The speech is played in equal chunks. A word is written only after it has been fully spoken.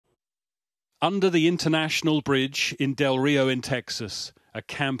Under the International Bridge in Del Rio in Texas, a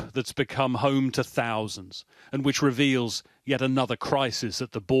camp that's become home to thousands and which reveals yet another crisis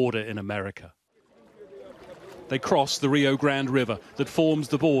at the border in America. They cross the Rio Grande River that forms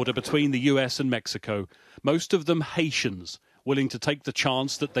the border between the US and Mexico, most of them Haitians, willing to take the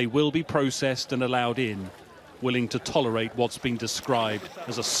chance that they will be processed and allowed in, willing to tolerate what's been described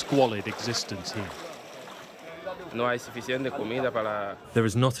as a squalid existence here. There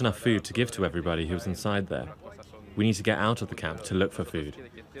is not enough food to give to everybody who's inside there. We need to get out of the camp to look for food.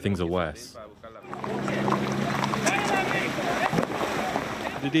 Things are worse.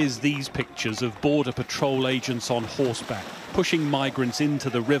 It is these pictures of Border Patrol agents on horseback pushing migrants into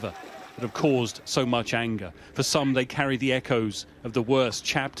the river that have caused so much anger. For some, they carry the echoes of the worst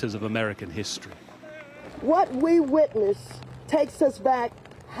chapters of American history. What we witness takes us back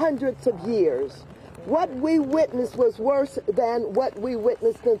hundreds of years. What we witnessed was worse than what we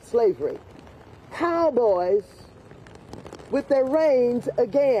witnessed in slavery. Cowboys with their reins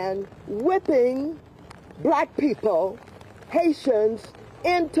again whipping black people, Haitians,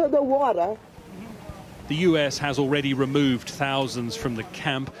 into the water. The US has already removed thousands from the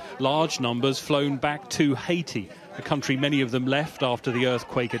camp, large numbers flown back to Haiti, a country many of them left after the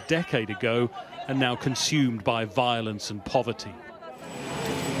earthquake a decade ago and now consumed by violence and poverty.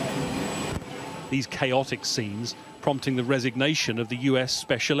 These chaotic scenes prompting the resignation of the US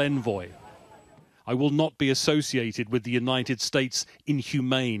Special Envoy. I will not be associated with the United States'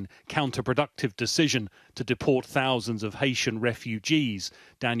 inhumane, counterproductive decision to deport thousands of Haitian refugees,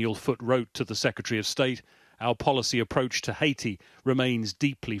 Daniel Foote wrote to the Secretary of State. Our policy approach to Haiti remains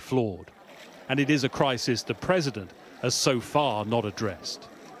deeply flawed. And it is a crisis the President has so far not addressed.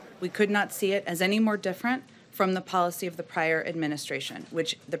 We could not see it as any more different from the policy of the prior administration,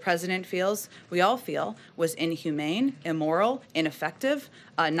 which the President feels, we all feel, was inhumane, immoral, ineffective,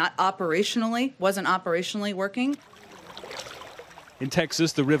 wasn't operationally working. In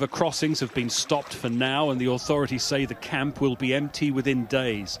Texas, the river crossings have been stopped for now, and the authorities say the camp will be empty within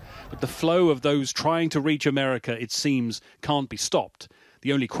days. But the flow of those trying to reach America, it seems, can't be stopped.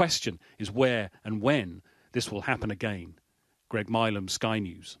 The only question is where and when this will happen again. Greg Milam, Sky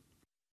News.